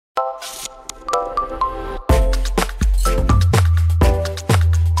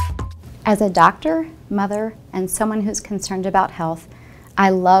As a doctor, mother, and someone who's concerned about health, I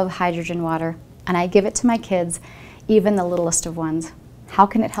love hydrogen water, and I give it to my kids, even the littlest of ones. How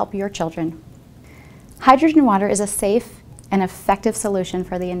can it help your children? Hydrogen water is a safe and effective solution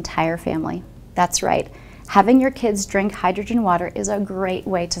for the entire family. That's right. Having your kids drink hydrogen water is a great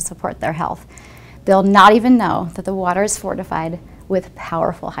way to support their health. They'll not even know that the water is fortified with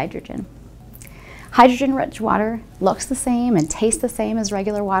powerful hydrogen. Hydrogen-rich water looks the same and tastes the same as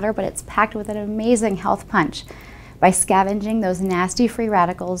regular water, but it's packed with an amazing health punch by scavenging those nasty free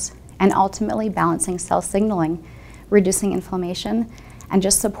radicals and ultimately balancing cell signaling, reducing inflammation, and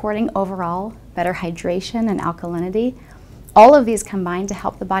just supporting overall better hydration and alkalinity. All of these combine to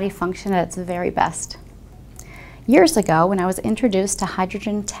help the body function at its very best. Years ago, when I was introduced to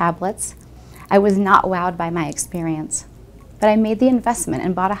hydrogen tablets, I was not wowed by my experience. But I made the investment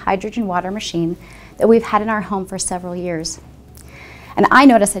and bought a hydrogen water machine that we've had in our home for several years. And I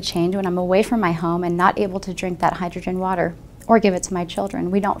notice a change when I'm away from my home and not able to drink that hydrogen water or give it to my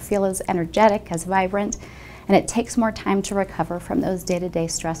children. We don't feel as energetic, as vibrant, and it takes more time to recover from those day-to-day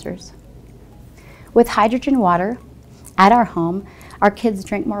stressors. With hydrogen water at our home, our kids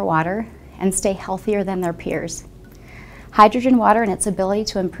drink more water and stay healthier than their peers. Hydrogen water and its ability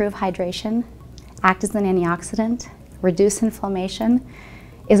to improve hydration, act as an antioxidant, reduce inflammation,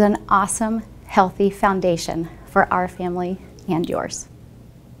 is an awesome, healthy foundation for our family and yours.